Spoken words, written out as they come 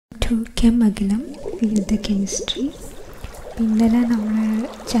To കെമഗലം with the chemistry. ഇന്നലെ നമ്മൾ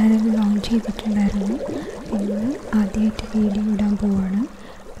channel launch ചെയ്തിട്ടുണ്ടായിരുന്നു. ഇന്ന് ആദ്യമായിട്ട് വീഡിയോ ഇടാൻ പോവാണ്.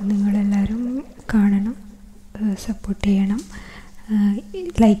 നിങ്ങളെല്ലാവരും കാണണം, സപ്പോർട്ട് ചെയ്യണം,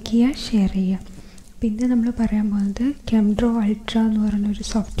 ലൈക്ക് ചെയ്യുക, ഷെയർ ചെയ്യുക. പിന്നെ നമ്മൾ പറയാൻ പോകുന്നത് കെംഡ്രോ അൾട്ര എന്ന് പറയുന്നൊരു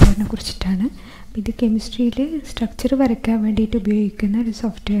സോഫ്റ്റ്വെയറിനെ കുറിച്ചിട്ടാണ്. ഇത് കെമിസ്ട്രിയിൽ സ്ട്രക്ചർ വരയ്ക്കാൻ വേണ്ടിയിട്ട് ഉപയോഗിക്കുന്ന ഒരു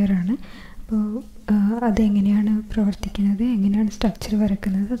സോഫ്റ്റ്വെയറാണ്. അപ്പോൾ അതെങ്ങനെയാണ് പ്രവർത്തിക്കുന്നത്, എങ്ങനെയാണ് സ്ട്രക്ചർ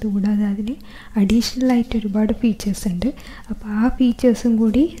വരയ്ക്കുന്നത്, അതുകൂടാതെ അതിന് അഡീഷണലായിട്ട് ഒരുപാട് ഫീച്ചേഴ്സ് ഉണ്ട്. അപ്പോൾ ആ ഫീച്ചേഴ്സും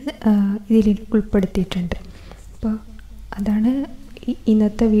കൂടി ഇതിൽ ഉൾപ്പെടുത്തിയിട്ടുണ്ട്. അപ്പോൾ അതാണ്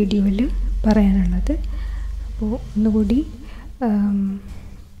ഇന്നത്തെ വീഡിയോയിൽ പറയാനുള്ളത്. അപ്പോൾ ഒന്നുകൂടി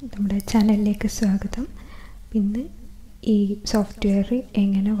നമ്മുടെ ചാനലിലേക്ക് സ്വാഗതം. പിന്നെ ഈ സോഫ്റ്റ്വെയർ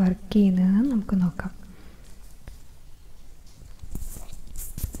എങ്ങനെ വർക്ക് ചെയ്യുന്നതെന്ന് നമുക്ക് നോക്കാം.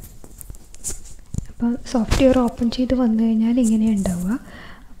 അപ്പോൾ സോഫ്റ്റ്വെയർ ഓപ്പൺ ചെയ്ത് വന്നു കഴിഞ്ഞാൽ ഇങ്ങനെയാണ് ഉണ്ടാവുക.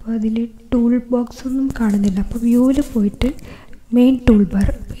 അപ്പോൾ അതിൽ ടൂൾ ബോക്സ് ഒന്നും കാണുന്നില്ല. അപ്പോൾ വ്യൂവിൽ പോയിട്ട് മെയിൻ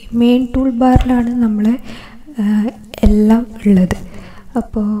ടൂൾ ബാറിലാണ് നമ്മൾ എല്ലാം ഉള്ളത്.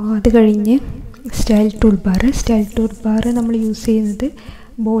 അപ്പോൾ അത് കഴിഞ്ഞ് സ്റ്റൈൽ ടൂൾ ബാർ നമ്മൾ യൂസ് ചെയ്യുന്നത്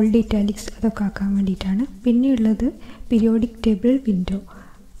ബോൾഡ്, ഇറ്റാലിക്സ് അതൊക്കെ ആക്കാൻ വേണ്ടിയിട്ടാണ്. പിന്നെയുള്ളത് പീരിയോഡിക്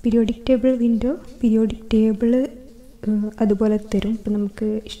ടേബിൾ അതുപോലെ തരും. ഇപ്പോൾ നമുക്ക്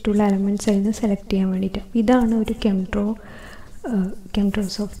ഇഷ്ടമുള്ള എലമെൻറ്റ്സ് അതിൽ നിന്ന് സെലക്ട് ചെയ്യാൻ വേണ്ടിയിട്ട്. ഇതാണ് ഒരു കെംഡ്രോ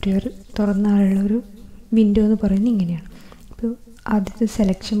സോഫ്റ്റ്വെയർ തുറന്നാലുള്ള ഒരു വിൻഡോ എന്ന് പറയുന്നത് ഇങ്ങനെയാണ്. അപ്പോൾ ആദ്യത്തെ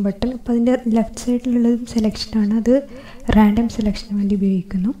സെലക്ഷൻ ബട്ടൺ, അപ്പോൾ അതിൻ്റെ ലെഫ്റ്റ് സൈഡിലുള്ളതും സെലക്ഷനാണ്. അത് റാൻഡം സെലക്ഷന് വേണ്ടി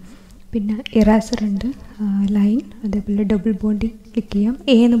ഉപയോഗിക്കുന്നു. പിന്നെ ഇറാസർ ഉണ്ട്, ലൈൻ, അതേപോലെ ഡബിൾ ബോണ്ടിങ് ക്ലിക്ക് ചെയ്യാം.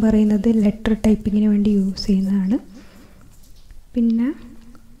 എ എന്ന് പറയുന്നത് ലെറ്റർ ടൈപ്പിങ്ങിന് വേണ്ടി യൂസ് ചെയ്യുന്നതാണ്. പിന്നെ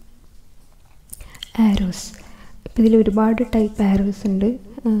ആരോസ്, ഇപ്പോൾ ഇതിൽ ഒരുപാട് ടൈപ്പ് ആരോസ് ഉണ്ട്.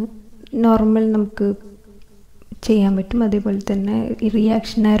 നോർമൽ നമുക്ക് ചെയ്യാൻ പറ്റും. അതേപോലെ തന്നെ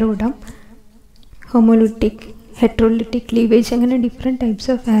റിയാക്ഷൻ ആരോ ഇടാം, ഹോമോലിറ്റിക്, ഹെട്രോലിറ്റിക്, ലീവേജ്, അങ്ങനെ ഡിഫറെൻറ്റ് ടൈപ്സ്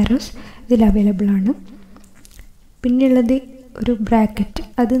ഓഫ് ആരോസ് ഇതിൽ അവൈലബിൾ ആണ്. പിന്നെയുള്ളത് ഒരു ബ്രാക്കറ്റ്.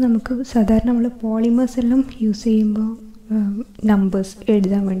 അത് നമുക്ക് സാധാരണ നമ്മൾ പോളിമേഴ്സ് എല്ലാം യൂസ് ചെയ്യുമ്പോൾ നമ്പേഴ്സ്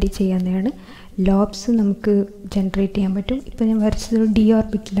എഴുതാൻ വേണ്ടി ചെയ്യാവുന്നതാണ്. ലോബ്സ് നമുക്ക് ജനറേറ്റ് ചെയ്യാൻ പറ്റും. ഇപ്പോൾ ഞാൻ വരച്ചത് ഡി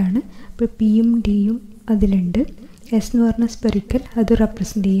ഓർബിറ്റിലാണ്. അപ്പോൾ പിയും ഡിയും അതിലുണ്ട്. എസ് എന്ന് പറഞ്ഞ സ്പെറിക്കൽ, അത്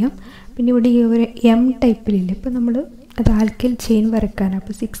റെപ്രസെൻ്റ് ചെയ്യാം. പിന്നെ ഇവിടെ ഈ ഒരു എം ടൈപ്പിലില്ല. ഇപ്പോൾ നമ്മൾ അത് ആൽക്കൈൽ ചെയിൻ വരയ്ക്കാനാണ്.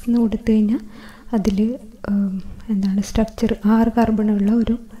 അപ്പോൾ 6 എന്ന് കൊടുത്തു കഴിഞ്ഞാൽ അതിൽ സ്ട്രക്ചർ 6 കാർബണുള്ള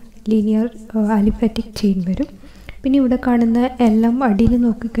ഒരു ലീനിയർ അലിഫാറ്റിക് ചെയിൻ വരും. പിന്നെ ഇവിടെ കാണുന്ന എല്ലാം അടിയിൽ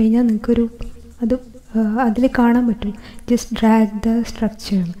നോക്കിക്കഴിഞ്ഞാൽ നിങ്ങൾക്കൊരു അതിൽ കാണാൻ പറ്റും, ജസ്റ്റ് ഡ്രാഗ് ദ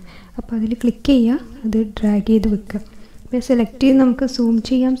സ്ട്രക്ചർ. അപ്പോൾ അതിൽ ക്ലിക്ക് ചെയ്യുക, അത് ഡ്രാഗ് ചെയ്ത് വെക്കുക. അപ്പോൾ സെലക്ട് ചെയ്ത് നമുക്ക് സൂം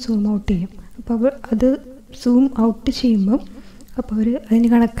ചെയ്യാം, സൂം ഔട്ട് ചെയ്യാം. അപ്പോൾ അത് സൂം ഔട്ട് ചെയ്യുമ്പോൾ അപ്പോൾ അതിന്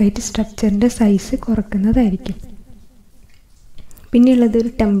കണക്കായിട്ട് സ്ട്രക്ചറിൻ്റെ സൈസ് കുറക്കുന്നതായിരിക്കും. പിന്നെയുള്ളത് ഒരു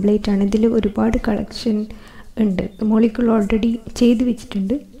ടെംപ്ലേറ്റ് ആണ്. ഇതിൽ ഒരുപാട് കളക്ഷൻ ഉണ്ട്. മോളിക്യൂൾ ഓൾറെഡി ചെയ്ത്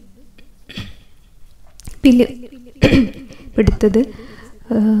വെച്ചിട്ടുണ്ട്. പിന്നെ എടുത്തത്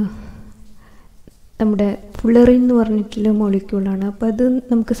നമ്മുടെ ഫുള്ളറിൻ എന്ന് പറഞ്ഞിട്ടുള്ള മോളിക്യൂളാണ്. അപ്പോൾ അത്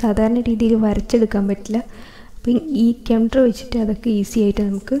നമുക്ക് സാധാരണ രീതിയിൽ വരച്ചെടുക്കാൻ പറ്റില്ല. അപ്പം ഈ കെംഡ്രോ വെച്ചിട്ട് അതൊക്കെ ഈസി ആയിട്ട്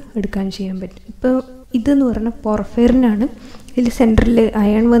നമുക്ക് എടുക്കാൻ ചെയ്യാൻ പറ്റും. ഇപ്പോൾ ഇതെന്ന് പറഞ്ഞാൽ പോർഫൈറിനാണ്. ഇതിൽ സെൻറ്ററിൽ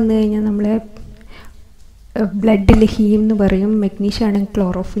അയൺ വന്നു കഴിഞ്ഞാൽ നമ്മളെ ബ്ലഡിൽ ഹീം എന്ന് പറയും, മഗ്നീഷ്യം ആണെങ്കിൽ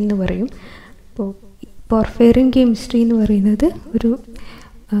ക്ലോറോഫിൽ എന്ന് പറയും. അപ്പോൾ പോർഫൈറിൻ കെമിസ്ട്രി എന്ന് പറയുന്നത് ഒരു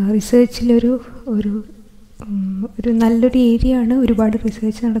റിസർച്ചിലൊരു നല്ലൊരു ഏരിയ ആണ്. ഒരുപാട്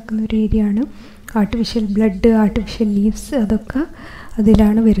റിസർച്ച് നടക്കുന്ന ഒരു ഏരിയ ആണ്. ആർട്ടിഫിഷ്യൽ ബ്ലഡ്, ആർട്ടിഫിഷ്യൽ ലീവ്സ്, അതൊക്കെ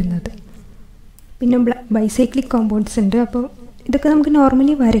അതിലാണ് വരുന്നത്. പിന്നെ ബൈസൈക്ലിക് കോമ്പൗണ്ട്സ് ഉണ്ട്. അപ്പോൾ ഇതൊക്കെ നമുക്ക്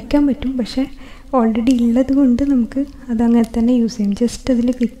നോർമലി വരയ്ക്കാൻ പറ്റും, പക്ഷേ ഓൾറെഡി ഉള്ളത് കൊണ്ട് നമുക്ക് അതങ്ങനെ തന്നെ യൂസ് ചെയ്യാം. ജസ്റ്റ് അതിൽ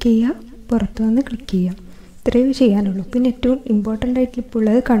ക്ലിക്ക് ചെയ്യുക, പുറത്ത് വന്ന് ക്ലിക്ക് ചെയ്യാം, ഇത്രയേ ചെയ്യാനുള്ളൂ. പിന്നെ ഏറ്റവും ഇമ്പോർട്ടൻ്റ് ആയിട്ട് ഇപ്പോൾ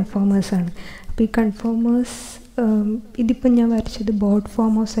ഉള്ളത് കൺഫോമേഴ്സാണ്. അപ്പോൾ ഈ കൺഫോമേഴ്സ് ഇതിപ്പോൾ ഞാൻ വരച്ചത് ബോർഡ്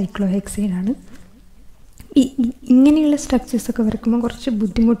ഫോം ഓഫ് സൈക്ലോഹെക്സൈനാണ്. ഇങ്ങനെയുള്ള സ്ട്രക്ചേഴ്സൊക്കെ വരയ്ക്കുമ്പോൾ കുറച്ച്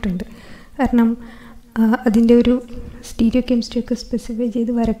ബുദ്ധിമുട്ടുണ്ട്. കാരണം അതിൻ്റെ ഒരു സ്റ്റീരിയോ കെമിസ്ട്രിയൊക്കെ സ്പെസിഫൈ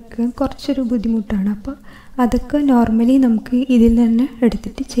ചെയ്ത് വരയ്ക്കാൻ കുറച്ചൊരു ബുദ്ധിമുട്ടാണ്. അപ്പോൾ അതൊക്കെ നോർമലി നമുക്ക് ഇതിൽ തന്നെ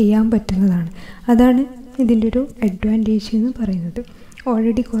എടുത്തിട്ട് ചെയ്യാൻ പറ്റുന്നതാണ്. അതാണ് ഇതിൻ്റെ ഒരു അഡ്വാൻറ്റേജ് എന്ന് പറയുന്നത്.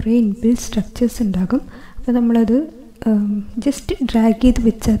 ഓൾറെഡി കുറേ ഇൻബിൽറ്റ് സ്ട്രക്ചേഴ്സ് ഉണ്ടാകും. അപ്പോൾ നമ്മളത് ജസ്റ്റ് ഡ്രാഗ് ചെയ്ത്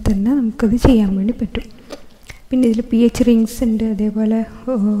വെച്ചാൽ തന്നെ നമുക്കത് ചെയ്യാൻ വേണ്ടി പറ്റും. പിന്നെ ഇതിൽ PH റിങ്സ് ഉണ്ട്, അതേപോലെ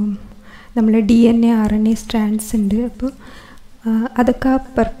നമ്മൾ DNA RNA സ്ട്രാൻഡ്സ് ഉണ്ട്. അപ്പോൾ അതൊക്കെ ആ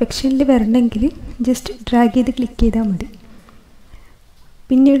പെർഫെക്ഷനിൽ വരണമെങ്കിൽ ജസ്റ്റ് ഡ്രാഗ് ചെയ്ത് ക്ലിക്ക് ചെയ്താൽ മതി.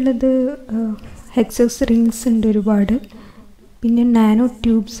 പിന്നെയുള്ളത് ഹെക്സോസ് റിങ്സ് ഉണ്ട് ഒരുപാട്. പിന്നെ നാനോ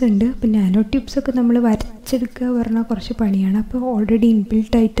ട്യൂബ്സ് ഉണ്ട്. അപ്പോൾ നാനോ ട്യൂബ്സൊക്കെ നമ്മൾ വരച്ചെടുക്കുക പറഞ്ഞാൽ കുറച്ച് പണിയാണ്. അപ്പോൾ ഓൾറെഡി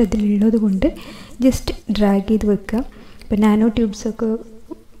ഇൻബിൽട്ടായിട്ട് അതിലുള്ളത് കൊണ്ട് ജസ്റ്റ് ഡ്രാഗ് ചെയ്ത് വെക്കുക. ഇപ്പോൾ നാനോ ട്യൂബ്സൊക്കെ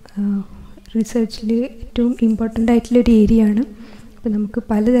റിസർച്ചിൽ ഏറ്റവും ഇമ്പോർട്ടൻ്റ് ആയിട്ടുള്ളൊരു ഏരിയ ആണ്. അപ്പോൾ നമുക്ക്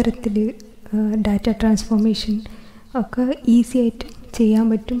പലതരത്തിൽ ഡാറ്റ ട്രാൻസ്ഫോർമേഷൻ ഒക്കെ ഈസി ആയിട്ട് ചെയ്യാൻ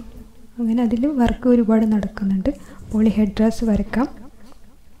പറ്റും. അങ്ങനെ അതിൽ വർക്ക് ഒരുപാട് നടക്കുന്നുണ്ട്. പോളിഹെഡ്രാസ് വരക്കാം.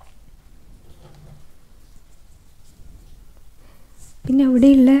 പിന്നെ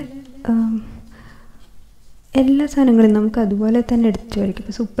അവിടെയുള്ള എല്ലാ സാധനങ്ങളും നമുക്ക് അതുപോലെ തന്നെ എടുത്ത് വരയ്ക്കും.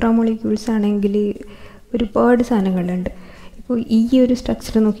 ഇപ്പോൾ സൂപ്രാമോളിക്യൂൾസ് ആണെങ്കിൽ ഒരുപാട് സാധനങ്ങളുണ്ട്. ഇപ്പോൾ ഈ ഒരു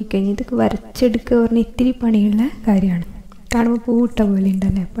സ്ട്രക്ചർ നോക്കിക്കഴിഞ്ഞാൽ ഇതൊക്കെ വരച്ചെടുക്കുക പറഞ്ഞാൽ ഇത്തിരി പണിയുള്ള കാര്യമാണ്. കാണുമ്പോൾ പൂവിട്ട പോലെ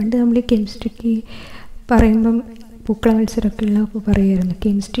ഉണ്ടല്ലേ. പണ്ട് നമ്മൾ കെമിസ്ട്രിക്ക് പറയുമ്പം പൂക്കള മത്സരമൊക്കെ ഉള്ളപ്പോൾ പറയുമായിരുന്നു,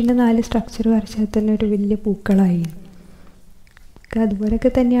 കെമിസ്ട്രീൻ്റെ 4 സ്ട്രക്ചർ വരച്ചാൽ തന്നെ ഒരു വലിയ പൂക്കളായി. അതുപോലെയൊക്കെ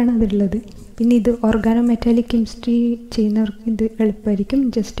തന്നെയാണ് അതുള്ളത്. പിന്നെ ഇത് ഓർഗാനോ മെറ്റാലിക് കെമിസ്ട്രി ചെയ്യുന്നവർക്ക് ഇത് എളുപ്പമായിരിക്കും.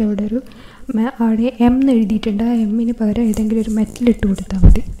 ജസ്റ്റ് അവിടെ അവിടെ എം എന്ന് എഴുതിയിട്ടുണ്ട്. ആ എമ്മിന് പകരം ഏതെങ്കിലും ഒരു മെറ്റൽ ഇട്ട് കൊടുത്താൽ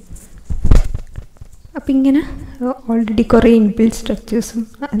മതി. അപ്പം ഇങ്ങനെ ഓൾറെഡി കുറേ ഇൻബിൽറ്റ് സ്ട്രക്ചേഴ്സും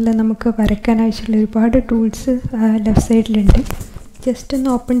അല്ല നമുക്ക് വരയ്ക്കാൻ ആവശ്യമുള്ള ഒരുപാട് ടൂൾസ് ലെഫ്റ്റ് സൈഡിലുണ്ട്. ജസ്റ്റ് ഒന്ന്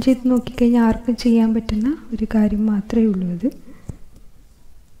ഓപ്പൺ ചെയ്ത് നോക്കിക്കഴിഞ്ഞാൽ ആർക്കും ചെയ്യാൻ പറ്റുന്ന ഒരു കാര്യം മാത്രമേ ഉള്ളൂ അത്.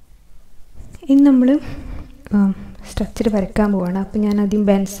 ഇനി നമ്മൾ സ്ട്രക്ചർ വരയ്ക്കാൻ പോവാണ്. അപ്പോൾ ഞാൻ ആദ്യം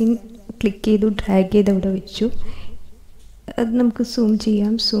ബെൻസിൻ ക്ലിക്ക് ചെയ്തു, ഡ്രാഗ് ചെയ്ത് അവിടെ വെച്ചു. അത് നമുക്ക് സൂം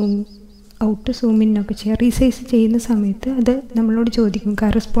ചെയ്യാം, സൂം ഔട്ട്, സൂം ഇന്നൊക്കെ ചെയ്യാം. റീസൈസ് ചെയ്യുന്ന സമയത്ത് അത് നമ്മളോട് ചോദിക്കും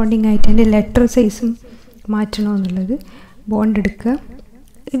കറസ്പോണ്ടിങ് ആയിട്ട് അതിൻ്റെ ലെറ്റർ സൈസും മാറ്റണമെന്നുള്ളത്. ബോണ്ട് എടുക്കുക.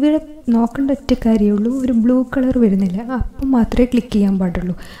 ഇവിടെ നോക്കേണ്ട ഒറ്റ കാര്യമേ ഉള്ളൂ, ഒരു ബ്ലൂ കളർ വരുന്നില്ല, അപ്പം മാത്രമേ ക്ലിക്ക് ചെയ്യാൻ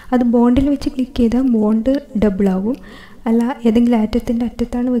പാടുള്ളൂ. അത് ബോണ്ടിൽ വെച്ച് ക്ലിക്ക് ചെയ്താൽ ബോണ്ട് ഡബിളാവും. അല്ല ഏതെങ്കിലും ആറ്റത്തിൻ്റെ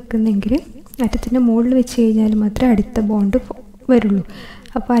അറ്റത്താണ് വെക്കുന്നതെങ്കിൽ അറ്റത്തിൻ്റെ മുകളിൽ വെച്ച് കഴിഞ്ഞാൽ മാത്രമേ അടുത്ത ബോണ്ട് വരുള്ളൂ.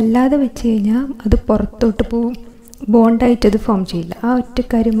 അപ്പോൾ അല്ലാതെ വെച്ച് കഴിഞ്ഞാൽ അത് പുറത്തോട്ട് പോവും, ബോണ്ടായിട്ടത് ഫോം ചെയ്യില്ല. ആ ഒറ്റ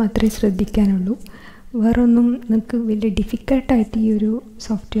കാര്യം മാത്രമേ ശ്രദ്ധിക്കാനുള്ളൂ. വേറൊന്നും നമുക്ക് വലിയ ഡിഫിക്കൽട്ടായിട്ട് ഈ ഒരു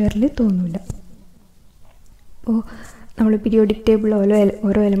സോഫ്റ്റ്വെയറിൽ തോന്നില്ല. അപ്പോൾ നമ്മൾ പീരിയോഡിക് ടേബിൾ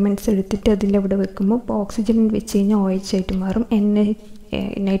ഓരോ എലമെൻറ്റ്സ് എടുത്തിട്ട് അതിൻ്റെ അവിടെ വെക്കുമ്പോൾ ഇപ്പോൾ ഓക്സിജൻ വെച്ച് കഴിഞ്ഞാൽ OH ആയിട്ട് മാറും,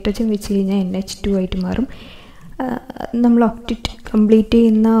 നൈട്രജൻ വെച്ച് കഴിഞ്ഞാൽ NH2 ആയിട്ട് മാറും. നമ്മൾ ഒക്ടറ്റ് കംപ്ലീറ്റ്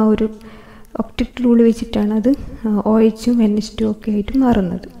ചെയ്യുന്ന ഒരു ഒക്ടറ്റ് റൂൾ വെച്ചിട്ടാണ് അത് OHഉം NH2 ഒക്കെ ആയിട്ട്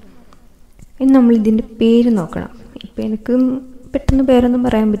മാറുന്നത്. ഇനി നമ്മളിതിൻ്റെ പേര് നോക്കണം. ഇപ്പോൾ എനിക്ക് പെട്ടെന്ന് പേരൊന്നും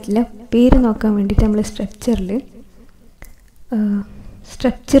പറയാൻ പറ്റില്ല. പേര് നോക്കാൻ വേണ്ടിയിട്ട് നമ്മൾ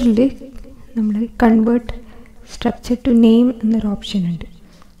സ്ട്രക്ചറിൽ നമ്മൾ കൺവേർട്ട് സ്ട്രക്ചർ ടു നെയിം എന്നൊരു ഓപ്ഷൻ ഉണ്ട്.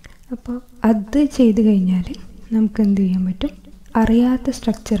 അപ്പോൾ അത് ചെയ്ത് കഴിഞ്ഞാൽ നമുക്ക് എന്ത് ചെയ്യാൻ പറ്റും, അറിയാത്ത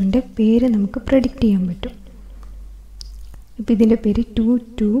സ്ട്രക്ചറിൻ്റെ പേര് നമുക്ക് പ്രെഡിക്റ്റ് ചെയ്യാൻ പറ്റും. ഇപ്പോൾ ഇതിൻ്റെ പേര്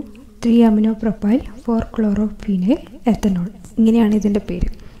 2,2,3 അമിനോ പ്രൊപ്പൈൽ 4 ക്ലോറോഫീനൈൽ എത്തനോൾ, ഇങ്ങനെയാണ് ഇതിൻ്റെ പേര്.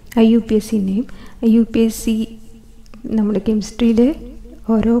 IUPAC name. IUPAC നമ്മുടെ കെമിസ്ട്രിയിൽ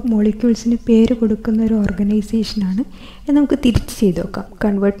ഓരോ മോളിക്യൂൾസിന് പേര് കൊടുക്കുന്ന ഒരു ഓർഗനൈസേഷനാണ്. നമുക്ക് തിരിച്ച് ചെയ്ത് നോക്കാം,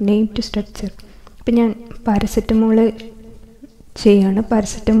 കൺവേർട്ട് നെയിം ടു സ്ട്രക്ചർ. ഇപ്പം ഞാൻ പാരസെറ്റമോൾ ചെയ്യാണ്.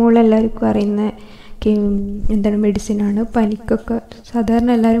 പാരസെറ്റമോൾ എല്ലാവർക്കും അറിയുന്ന എന്താണ് മെഡിസിനാണ്. പനിക്കൊക്കെ സാധാരണ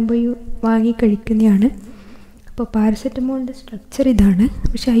എല്ലാവരും പോയി വാങ്ങി കഴിക്കുന്നതാണ്. അപ്പോൾ പാരസെറ്റമോളിൻ്റെ സ്ട്രക്ചർ ഇതാണ്.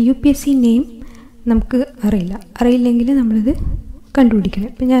 പക്ഷേ IUPAC നെയിം നമുക്ക് അറിയില്ലെങ്കിൽ നമ്മളിത് കണ്ടുപിടിക്കണം.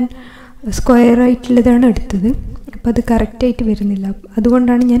 ഇപ്പം ഞാൻ സ്ക്വയറായിട്ടുള്ളതാണ് എടുത്തത്. അപ്പോൾ അത് കറക്റ്റായിട്ട് വരുന്നില്ല.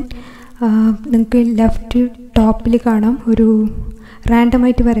 അതുകൊണ്ടാണ് ഞാൻ നിങ്ങൾക്ക് ലെഫ്റ്റ് ടോപ്പിൽ കാണാം ഒരു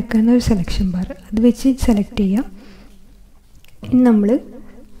റാൻഡമായിട്ട് വരയ്ക്കുന്ന ഒരു സെലക്ഷൻ ബാർ, അത് വെച്ച് സെലക്ട് ചെയ്യാം. ഇനി നമ്മൾ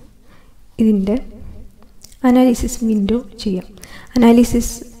ഇതിൻ്റെ അനാലിസിസ് വിൻഡോ ചെയ്യാം.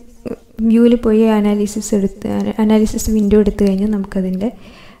 അനാലിസിസ് വ്യൂവിൽ പോയി അനാലിസിസ് വിൻഡോ എടുത്തു കഴിഞ്ഞാൽ നമുക്കതിൻ്റെ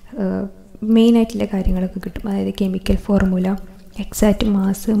മെയിനായിട്ടുള്ള കാര്യങ്ങളൊക്കെ കിട്ടും. അതായത് chemical formula, exact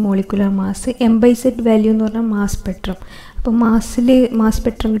mass, molecular mass, M/Z value എന്ന് പറഞ്ഞാൽ മാസ് സ്പെക്ട്രം. അപ്പോൾ മാസ്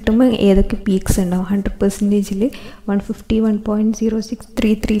സ്പെക്ട്രം കിട്ടുമ്പോൾ ഏതൊക്കെ പീക്സ് ഉണ്ടാവും. 100%-ൽ 150,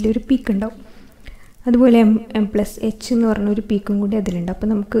 1.0633 ഒരു പീക്ക് ഉണ്ടാവും. അതുപോലെ M+H എന്ന് പറഞ്ഞൊരു പീക്കും കൂടി അതിലുണ്ട്. അപ്പോൾ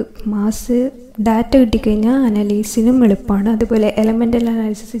നമുക്ക് മാസ് ഡാറ്റ കിട്ടിക്കഴിഞ്ഞാൽ അനലൈസിനും എളുപ്പമാണ്. അതുപോലെ എലമെൻ്റൽ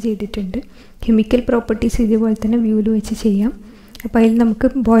അനാലിസിസ് ചെയ്തിട്ടുണ്ട്. കെമിക്കൽ പ്രോപ്പർട്ടീസ് ഇതുപോലെ തന്നെ വ്യൂവിൽ വെച്ച് ചെയ്യാം. അപ്പോൾ അതിൽ നമുക്ക്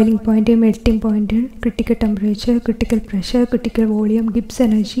boiling point, melting point, critical temperature, critical pressure, critical volume, Gibbs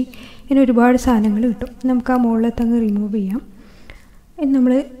energy, ഇങ്ങനെ ഒരുപാട് സാധനങ്ങൾ കിട്ടും. നമുക്ക് ആ മുകളിലത്തെ അങ്ങ് റിമൂവ് ചെയ്യാം.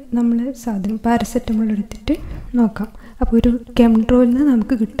 നമ്മൾ സാധനം പാരസെറ്റമോൾ എടുത്തിട്ട് നോക്കാം. അപ്പോൾ ഒരു കെംഡ്രോയിൽ നിന്ന്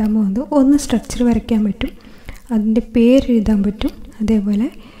നമുക്ക് കിട്ടാൻ പോകുന്നത് ഒന്ന് സ്ട്രക്ചർ വരയ്ക്കാൻ പറ്റും, അതിൻ്റെ പേര് എഴുതാൻ പറ്റും. അതേപോലെ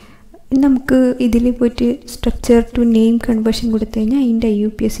നമുക്ക് ഇതിൽ പോയിട്ട് സ്ട്രക്ചർ ടു നെയിം കൺവേർഷൻ കൊടുത്തു കഴിഞ്ഞാൽ അതിൻ്റെ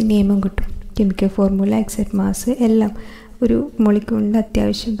IUPAC നെയിമും കിട്ടും. കെമിക്കൽ ഫോർമുല, എക്സാക്റ്റ് മാസ്, എല്ലാം ഒരു മോളിക്യൂളിൻ്റെ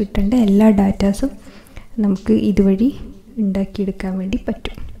അത്യാവശ്യം കിട്ടേണ്ട എല്ലാ ഡാറ്റാസും നമുക്ക് ഇതുവഴി ഉണ്ടാക്കിയെടുക്കാൻ വേണ്ടി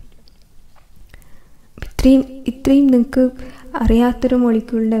പറ്റും. ഇത്രയും നിങ്ങൾക്ക് അറിയാത്തൊരു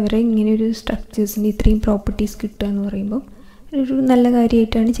മോളിക്യൂളിൻ്റെ വരെ ഇങ്ങനെയൊരു സ്ട്രക്ചേഴ്സിൻ്റെ ഇത്രയും പ്രോപ്പർട്ടീസ് കിട്ടുക എന്ന് പറയുമ്പോൾ ഒരു നല്ല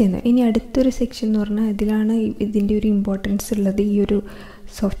കാര്യമായിട്ടാണ് ചെയ്യുന്നത്. ഇനി അടുത്തൊരു സെക്ഷൻ എന്ന് പറഞ്ഞാൽ ഇതിലാണ് ഇതിൻ്റെ ഒരു ഇമ്പോർട്ടൻസ് ഉള്ളത്. ഈ ഒരു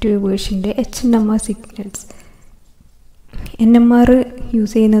software വേർഷൻ്റെ HNMR signals. NMR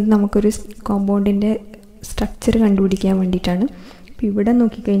use ചെയ്യുന്നത് നമുക്കൊരു കോമ്പൗണ്ടിൻ്റെ സ്ട്രക്ചർ കണ്ടുപിടിക്കാൻ വേണ്ടിയിട്ടാണ്. അപ്പോൾ ഇവിടെ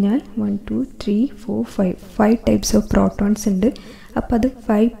നോക്കിക്കഴിഞ്ഞാൽ 1 2 3 4 5 ടൈപ്സ് ഓഫ് പ്രോട്ടോൺസ് ഉണ്ട്. അപ്പോൾ അത്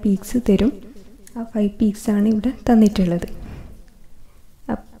 5 പീക്സ് തരും. ആ 5 പീക്സാണ് ഇവിടെ തന്നിട്ടുള്ളത്.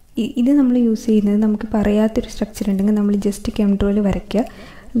 ഇത് നമ്മൾ യൂസ് ചെയ്യുന്നത് നമുക്ക് പറയാത്തൊരു സ്ട്രക്ചർ ഉണ്ടെങ്കിൽ നമ്മൾ ജസ്റ്റ് കെംഡ്രോയിൽ വരയ്ക്കുക.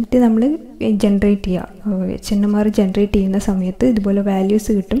 എന്നിട്ട് നമ്മൾ ജനറേറ്റ് ചെയ്യുക. HNMR ജനറേറ്റ് ചെയ്യുന്ന സമയത്ത് ഇതുപോലെ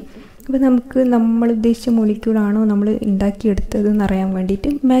വാല്യൂസ് കിട്ടും. അപ്പോൾ നമുക്ക് നമ്മൾ ഉദ്ദേശിച്ച മോളിക്യൂളാണോ നമ്മൾ ഉണ്ടാക്കിയെടുത്തതെന്ന് അറിയാൻ വേണ്ടിയിട്ട്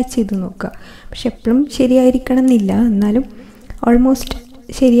മാച്ച് ചെയ്ത് നോക്കുക. പക്ഷെ എപ്പോഴും ശരിയായിരിക്കണം എന്നില്ല, എന്നാലും ഓൾമോസ്റ്റ്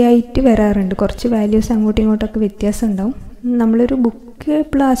ശരിയായിട്ട് വരാറുണ്ട്. കുറച്ച് വാല്യൂസ് അങ്ങോട്ടും ഇങ്ങോട്ടൊക്കെ വ്യത്യാസം ഉണ്ടാവും. നമ്മളൊരു ബുക്ക്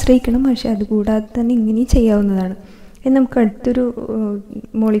എപ്പോഴും ആശ്രയിക്കണം, പക്ഷെ അതുകൂടാതെ തന്നെ ഇങ്ങനെയും ചെയ്യാവുന്നതാണ്. നമുക്ക് അടുത്തൊരു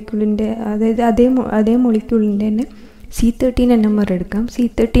മോളിക്യൂളിൻ്റെ, അതായത് അതേ മോളിക്യൂളിൻ്റെ തന്നെ C13 NMR എടുക്കാം.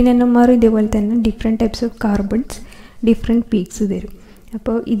 C13 NMR ഇതേപോലെ തന്നെ different types of carbons, different peaks തരും.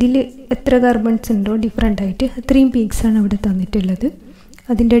 അപ്പോൾ ഇതിൽ എത്ര കാർബൺസ് ഉണ്ടോ ഡിഫറെൻ്റ് ആയിട്ട് അത്രയും പീക്സാണ് ഇവിടെ തന്നിട്ടുള്ളത്.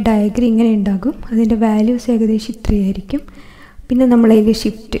 അതിൻ്റെ ഡയഗ്രം ഇങ്ങനെ ഉണ്ടാകും. അതിൻ്റെ വാല്യൂസ് ഏകദേശം ഇത്രയായിരിക്കും. പിന്നെ നമ്മളതിൽ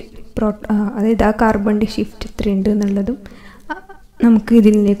ഷിഫ്റ്റ് അതായത് ആ കാർബണിൻ്റെ ഷിഫ്റ്റ് ഇത്രയുണ്ട് എന്നുള്ളതും നമുക്ക്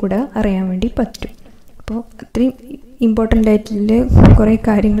ഇതിനെ കൂടെ അറിയാൻ വേണ്ടി പറ്റും. അപ്പോൾ അത്രയും ഇമ്പോർട്ടൻ്റ് ആയിട്ടുള്ള കുറേ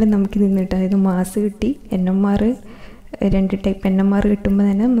കാര്യങ്ങൾ നമുക്ക് നിന്നിട്ട്, അതായത് മാസ് കിട്ടി, NMR 2 ടൈപ്പ് NMR കിട്ടുമ്പോൾ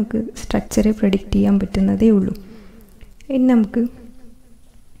തന്നെ നമുക്ക് സ്ട്രക്ചർ പ്രെഡിക്റ്റ് ചെയ്യാൻ പറ്റുന്നതേ ഉള്ളൂ. ഇനി നമുക്ക്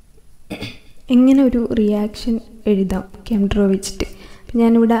എങ്ങനെ ഒരു റിയാക്ഷൻ എഴുതാം കെംഡ്രോ വെച്ചിട്ട്.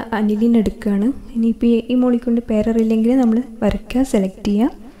 ഞാനിവിടെ അനിലിൻ എടുക്കുകയാണ്. ഇനിയിപ്പോൾ ഈ മോളിക്യൂളിൻ്റെ പേരറിയില്ലെങ്കിൽ നമ്മൾ വരയ്ക്കുക, സെലക്ട് ചെയ്യുക,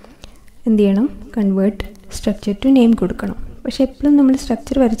 എന്ത് ചെയ്യണം, കൺവേർട്ട് സ്ട്രക്ചർ ടു നെയിം കൊടുക്കണം. പക്ഷേ എപ്പോഴും നമ്മൾ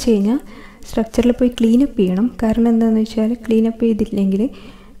സ്ട്രക്ചർ വരച്ച് കഴിഞ്ഞാൽ സ്ട്രക്ചറിൽ പോയി ക്ലീനപ്പ് ചെയ്യണം. കാരണം എന്താണെന്ന് വെച്ചാൽ ക്ലീനപ്പ് ചെയ്തില്ലെങ്കിൽ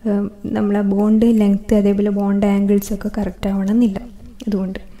നമ്മളെ ബോണ്ട് ലെങ്ത്ത് അതേപോലെ ബോണ്ട് ആംഗിൾസൊക്കെ കറക്റ്റ് ആവണമെന്നില്ല.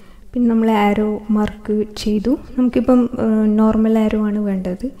 അതുകൊണ്ട് പിന്നെ നമ്മൾ ആരോ മാർക്ക് ചെയ്തു. നമുക്കിപ്പം നോർമൽ ആരോ ആണ്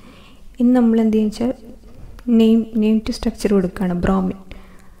വേണ്ടത്. ഇനി നമ്മൾ എന്ത് ചെയ്യുക വെച്ചാൽ നെയിം ടു സ്ട്രക്ചർ കൊടുക്കുകയാണ്, ബ്രോമിൻ.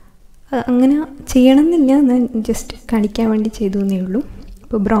 അങ്ങനെ ചെയ്യണമെന്നില്ല, ഞാൻ ജസ്റ്റ് കാണിക്കാൻ വേണ്ടി ചെയ്തു എന്നേ ഉള്ളൂ.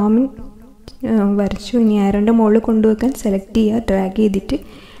 അപ്പോൾ ബ്രോമിൻ വരച്ചു. ഇനി ആരോൻ്റെ മുകളിൽ കൊണ്ടുവെക്കാൻ സെലക്ട് ചെയ്യുക, ഡ്രാഗ് ചെയ്തിട്ട്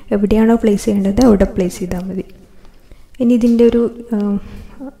എവിടെയാണോ പ്ലേസ് ചെയ്യേണ്ടത് അവിടെ പ്ലേസ് ചെയ്താൽ മതി. ഇനി ഇതിൻ്റെ ഒരു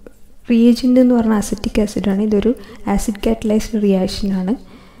റിയേജൻ്റ് എന്ന് പറഞ്ഞാൽ അസറ്റിക് ആസിഡാണ്. ഇതൊരു ആസിഡ് കാറ്റലൈസ്ഡ് റിയാക്ഷനാണ്.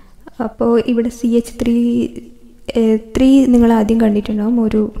 അപ്പോൾ ഇവിടെ CH3 നിങ്ങൾ ആദ്യം കണ്ടിട്ടുണ്ടാകും.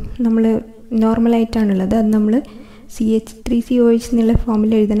 ഒരു നമ്മൾ നോർമലായിട്ടാണുള്ളത്. അത് നമ്മൾ CH3COH എന്നുള്ള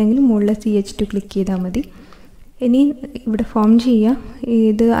ഫോമിൽ എഴുതണമെങ്കിൽ മുകളിൽ CH2 ക്ലിക്ക് ചെയ്താൽ മതി. ഇനി ഇവിടെ ഫോം ചെയ്യുക.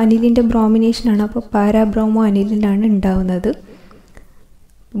 ഇത് അനിലിൻ്റെ ബ്രോമിനേഷനാണ്. അപ്പോൾ പാരാബ്രോമോ അനിലിനാണ് ഉണ്ടാവുന്നത്.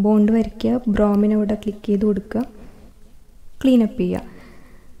 ബോണ്ട് വരയ്ക്കുക, ബ്രോമിനെ ഇവിടെ ക്ലിക്ക് ചെയ്ത് കൊടുക്കുക, ക്ലീനപ്പ് ചെയ്യുക.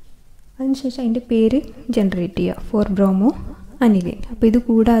 അതിനുശേഷം അതിൻ്റെ പേര് ജനറേറ്റ് ചെയ്യുക, 4-ബ്രോമോ അനിലിൻ. അപ്പോൾ ഇത്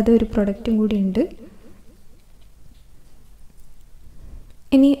കൂടാതെ ഒരു പ്രൊഡക്റ്റും കൂടി ഉണ്ട്.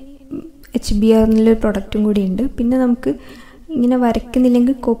 ഇനി HBr എന്നുള്ളൊരു പ്രൊഡക്റ്റും കൂടി ഉണ്ട്. പിന്നെ നമുക്ക് ഇങ്ങനെ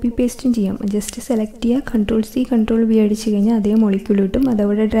വരയ്ക്കുന്നില്ലെങ്കിൽ കോപ്പി പേസ്റ്റും ചെയ്യാം. ജസ്റ്റ് സെലക്ട് ചെയ്യുക, Ctrl+C Ctrl+V അടിച്ച് കഴിഞ്ഞാൽ അതേ മോളിക്യൂൾ കിട്ടും.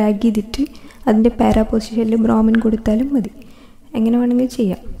 അതവിടെ ഡ്രാഗ് ചെയ്തിട്ട് അതിൻ്റെ പാരാ പൊസിഷനിൽ ബ്രോമിൻ കൊടുത്താലും മതി. എങ്ങനെ വേണമെങ്കിൽ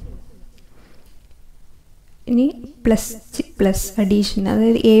ചെയ്യാം. ഇനി പ്ലസ് അഡീഷൻ,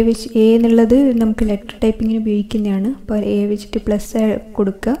 അതായത് A എന്നുള്ളത് നമുക്ക് ലെറ്റർ ടൈപ്പിങ്ങിന് ഉപയോഗിക്കുന്നതാണ്. അപ്പോൾ A വെച്ചിട്ട് പ്ലസ്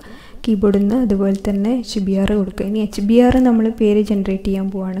കൊടുക്കുക കീബോർഡിൽ നിന്ന്. അതുപോലെ തന്നെ HBr കൊടുക്കുക. ഇനി HBr നമ്മൾ പേര് ജനറേറ്റ് ചെയ്യാൻ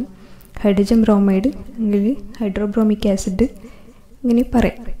പോവാണ്. ഹൈഡ്രജൻ ബ്രോമൈഡ് അല്ലെങ്കിൽ ഹൈഡ്രോബ്രോമിക് ആസിഡ് ഇങ്ങനെ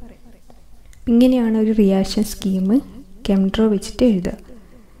പറയാം. ഇങ്ങനെയാണ് ഒരു റിയാക്ഷൻ സ്കീം കെംഡ്രോ വെച്ചിട്ട് എഴുതുക.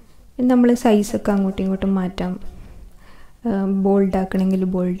 നമ്മൾ സൈസൊക്കെ അങ്ങോട്ടും ഇങ്ങോട്ടും മാറ്റാം. ബോൾഡ് ആക്കണമെങ്കിൽ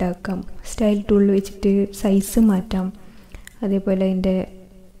ബോൾഡ് ആക്കാം. സ്റ്റൈൽ ടൂൾ വെച്ചിട്ട് സൈസ് മാറ്റാം. അതേപോലെ അതിൻ്റെ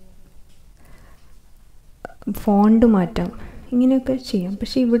ഫോണ്ട് മാറ്റാം. ഇങ്ങനെയൊക്കെ ചെയ്യാം.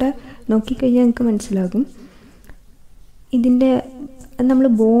 പക്ഷേ ഇവിടെ നോക്കിക്കഴിഞ്ഞാൽ നിങ്ങൾക്ക് മനസ്സിലാകും ഇതിൻ്റെ നമ്മൾ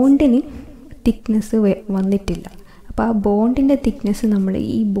ബോണ്ടിന് തിക്നെസ് വന്നിട്ടില്ല. അപ്പോൾ ആ ബോണ്ടിൻ്റെ തിക്നെസ് നമ്മൾ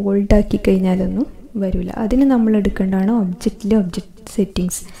ഈ ബോൾഡാക്കി കഴിഞ്ഞാലൊന്നും വരില്ല. അതിന് നമ്മൾ എടുക്കേണ്ടതാണ് ഒബ്ജക്റ്റ്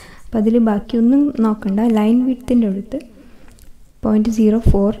സെറ്റിങ്സ്. അപ്പോൾ അതിൽ ബാക്കിയൊന്നും നോക്കണ്ട. ലൈൻ വിഡ്ത്തിൻ്റെ അടുത്ത്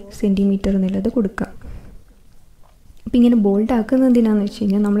 0.04 സെൻറ്റിമീറ്റർ എന്നുള്ളത് കൊടുക്കുക. അപ്പോൾ ഇങ്ങനെ ബോൾഡ് ആക്കുന്നത് എന്തിനാണെന്ന് വെച്ച്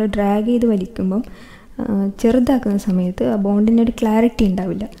കഴിഞ്ഞാൽ നമ്മൾ ഡ്രാഗ് ചെയ്ത് വലിക്കുമ്പം ചെറുതാക്കുന്ന സമയത്ത് ആ ബോണ്ടിൻ്റെ ഒരു ക്ലാരിറ്റി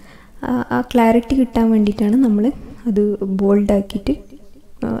ഉണ്ടാവില്ല. ആ ക്ലാരിറ്റി കിട്ടാൻ വേണ്ടിയിട്ടാണ് നമ്മൾ അത് ബോൾഡാക്കിയിട്ട്,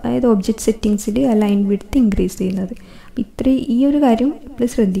 അതായത് ഒബ്ജക്റ്റ് സെറ്റിങ്സിൽ ആ ലൈൻ വിഡ്ത്ത് ഇൻക്രീസ് ചെയ്യുന്നത്. അപ്പോൾ ഈ ഒരു കാര്യം ഇപ്പോൾ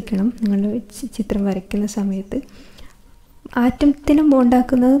ശ്രദ്ധിക്കണം നിങ്ങൾ ചിത്രം വരയ്ക്കുന്ന സമയത്ത്. ആറ്റത്തിനും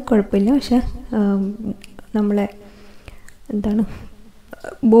ബോണ്ടാക്കുന്നത് കുഴപ്പമില്ല, പക്ഷേ നമ്മളെ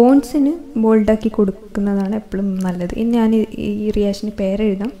ബോൺസിന് ബോൾഡാക്കി കൊടുക്കുന്നതാണ് എപ്പോഴും നല്ലത്. ഇനി ഞാൻ ഈ റിയാക്ഷന്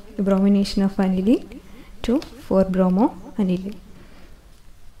പേരെഴുതാം. Bromination of aniline to 4-ബ്രോമോ aniline.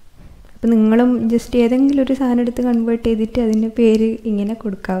 അപ്പോൾ നിങ്ങളും ജസ്റ്റ് ഏതെങ്കിലും ഒരു സാധനം എടുത്ത് കൺവേർട്ട് ചെയ്തിട്ട് അതിൻ്റെ പേര് ഇങ്ങനെ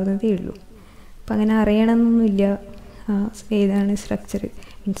കൊടുക്കാവുന്നതേ ഉള്ളൂ. അപ്പോൾ അങ്ങനെ അറിയണമെന്നൊന്നുമില്ല ഏതാണ് സ്ട്രക്ചർ.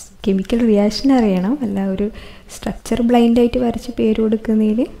 മീൻസ് കെമിക്കൽ റിയാക്ഷൻ അറിയണം, അല്ല ഒരു സ്ട്രക്ചർ ബ്ലൈൻഡായിട്ട് വരച്ച് പേര്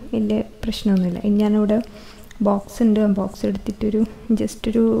കൊടുക്കുന്നതിൽ വലിയ പ്രശ്നമൊന്നുമില്ല. ഇനി ഞാനിവിടെ ബോക്സ് ഉണ്ട്, ആ ബോക്സ് എടുത്തിട്ടൊരു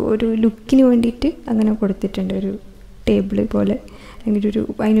ജസ്റ്റ് ഒരു ലുക്കിന് വേണ്ടിയിട്ട് അങ്ങനെ കൊടുത്തിട്ടുണ്ട്, ഒരു ടേബിൾ പോലെ അല്ലെങ്കിൽ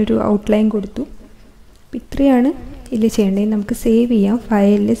അതിനൊരു ഔട്ട്ലൈൻ കൊടുത്തു. അപ്പോൾ ഇത്രയാണ് ഇതിൽ ചെയ്യേണ്ടത്. നമുക്ക് സേവ് ചെയ്യാം.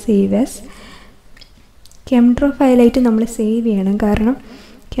 ഫയലിൽ സേവ് ആസ് കെംഡ്രോ ഫയലായിട്ട് നമ്മൾ സേവ് ചെയ്യണം. കാരണം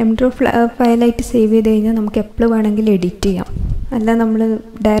കെംഡ്രോ ഫയലായിട്ട് സേവ് ചെയ്ത് കഴിഞ്ഞാൽ നമുക്ക് എപ്പോൾ വേണമെങ്കിലും എഡിറ്റ് ചെയ്യാം. അല്ല നമ്മൾ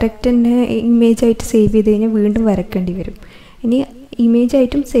ഡയറക്റ്റ് തന്നെ ഇമേജായിട്ട് സേവ് ചെയ്ത് കഴിഞ്ഞാൽ വീണ്ടും വരക്കേണ്ടി വരും. ഇനി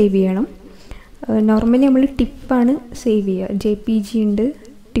ഇമേജായിട്ടും സേവ് ചെയ്യണം. നോർമലി നമ്മൾ ടിപ്പാണ് സേവ് ചെയ്യുക. JPG ഉണ്ട്,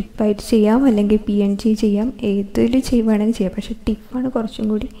 ടിപ്പായിട്ട് ചെയ്യാം, അല്ലെങ്കിൽ PNG ചെയ്യാം, ഏതിൽ വേണമെങ്കിൽ ചെയ്യാം. പക്ഷേ ടിപ്പാണ് കുറച്ചും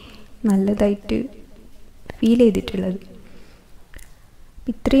കൂടി നല്ലതായിട്ട് ഫീൽ ചെയ്തിട്ടുള്ളത്.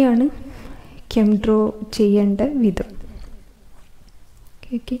 ഇത്രയാണ് കെംഡ്രോ ചെയ്യേണ്ട വിധം.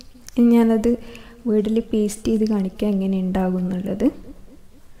 ഓക്കെ, ഇനി ഞാനത് വേർഡിൽ പേസ്റ്റ് ചെയ്ത് കാണിക്കാം എങ്ങനെ ഉണ്ടാകും എന്നുള്ളത്.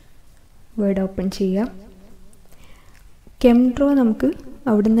 വേർഡ് ഓപ്പൺ ചെയ്യാം. കെംഡ്രോ നമുക്ക്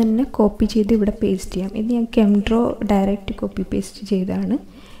അവിടെ നിന്ന് തന്നെ കോപ്പി ചെയ്ത് ഇവിടെ പേസ്റ്റ് ചെയ്യാം. ഇത് ഞാൻ കെംഡ്രോ ഡയറക്റ്റ് കോപ്പി പേസ്റ്റ് ചെയ്താണ്.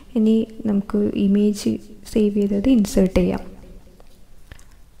 ഇനി നമുക്ക് ഇമേജ് സേവ് ചെയ്തത് ഇൻസേർട്ട് ചെയ്യാം.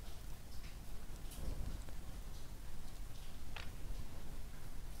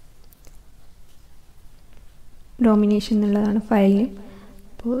 ഡോമിനേഷൻ എന്നുള്ളതാണ് ഫയലിൽ.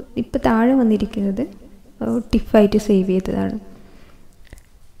 അപ്പോൾ ഇപ്പോൾ താഴെ വന്നിരിക്കുന്നത് ടിഫായിട്ട് സേവ് ചെയ്തതാണ്.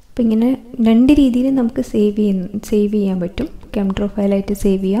 അപ്പോൾ ഇങ്ങനെ രണ്ട് രീതിയിൽ നമുക്ക് സേവ് ചെയ്യാൻ പറ്റും. കെംഡ്രോ ഫയലായിട്ട്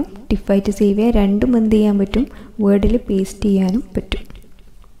സേവ് ചെയ്യാം, ടിഫായിട്ട് സേവ് ചെയ്യാം. രണ്ടും എന്ത് ചെയ്യാൻ പറ്റും, വേർഡിൽ പേസ്റ്റ് ചെയ്യാനും പറ്റും.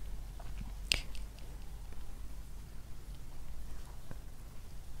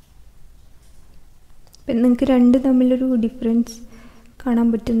 അപ്പം നിങ്ങൾക്ക് രണ്ട് തമ്മിലൊരു ഡിഫറൻസ് കാണാൻ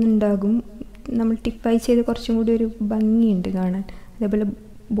പറ്റുന്നുണ്ടാകും. നമ്മൾ ടിഫായി ചെയ്ത് കുറച്ചും കൂടി ഒരു ഭംഗിയുണ്ട് കാണാൻ. അതേപോലെ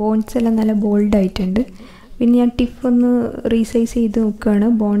ബോൺസ് എല്ലാം നല്ല ബോൾഡായിട്ടുണ്ട്. പിന്നെ ഞാൻ ടിഫ് ഒന്ന് റീസൈസ് ചെയ്ത് നോക്കുകയാണ്.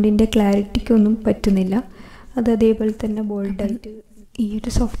 ബോണ്ടിൻ്റെ ക്ലാരിറ്റിക്കൊന്നും പറ്റുന്നില്ല. അത് അതേപോലെ തന്നെ ബോൾഡായിട്ട്. ഈ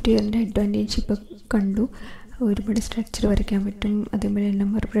ഒരു സോഫ്റ്റ്വെയറിൻ്റെ അഡ്വാൻറ്റേജ് ഇപ്പോൾ കണ്ടു. ഒരുപാട് സ്ട്രക്ചർ വരയ്ക്കാൻ പറ്റും, അതേപോലെ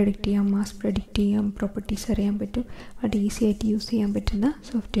നമ്പർ പ്രഡിക്റ്റ് ചെയ്യാം, മാസ് പ്രഡിക്റ്റ് ചെയ്യാം, പ്രോപ്പർട്ടീസ് അറിയാൻ പറ്റും. അത് ഈസി ആയിട്ട് യൂസ് ചെയ്യാൻ പറ്റുന്ന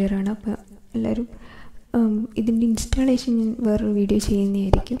സോഫ്റ്റ്വെയറാണ്. അപ്പോൾ എല്ലാവരും ഇതിൻ്റെ ഇൻസ്റ്റാളേഷൻ ഞാൻ വേറൊരു വീഡിയോ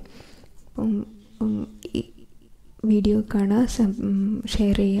ചെയ്യുന്നതായിരിക്കും. അപ്പം ഈ വീഡിയോ കാണുക,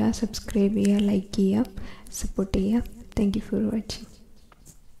 ഷെയർ ചെയ്യുക, സബ്സ്ക്രൈബ് ചെയ്യുക, ലൈക്ക് ചെയ്യുക, സപ്പോർട്ട് ചെയ്യുക. Thank you for watching.